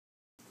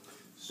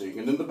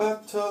Singing in the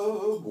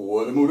bathtub,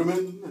 what a mood I'm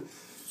in.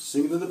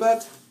 Singing in the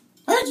bat.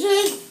 Hey,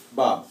 Jay.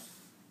 Bob,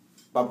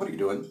 what are you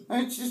doing?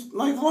 It's just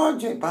my vlog,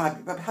 Jay.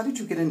 Bob, how did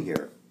you get in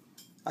here?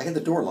 I had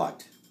the door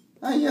locked.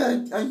 I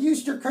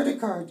used your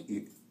credit card.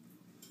 You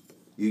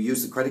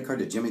used the credit card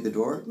to jimmy the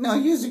door? No, I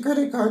used the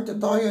credit card to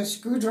buy a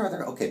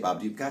screwdriver. Okay,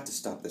 Bob, you've got to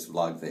stop this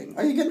vlog thing.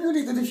 Are you getting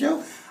ready for the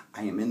show?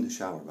 I am in the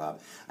shower,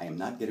 Bob. I am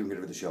not getting rid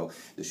of the show.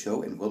 The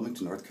show in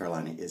Wilmington, North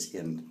Carolina is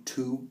in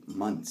 2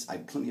 months. I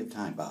have plenty of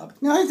time, Bob.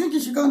 No, I think you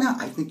should go now.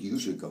 I think you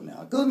should go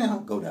now. Go now.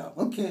 Go now.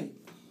 Okay.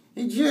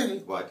 Hey, Jay.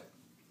 What?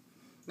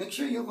 Make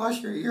sure you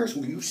wash your ears.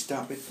 Will you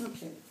stop it?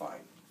 Okay, fine.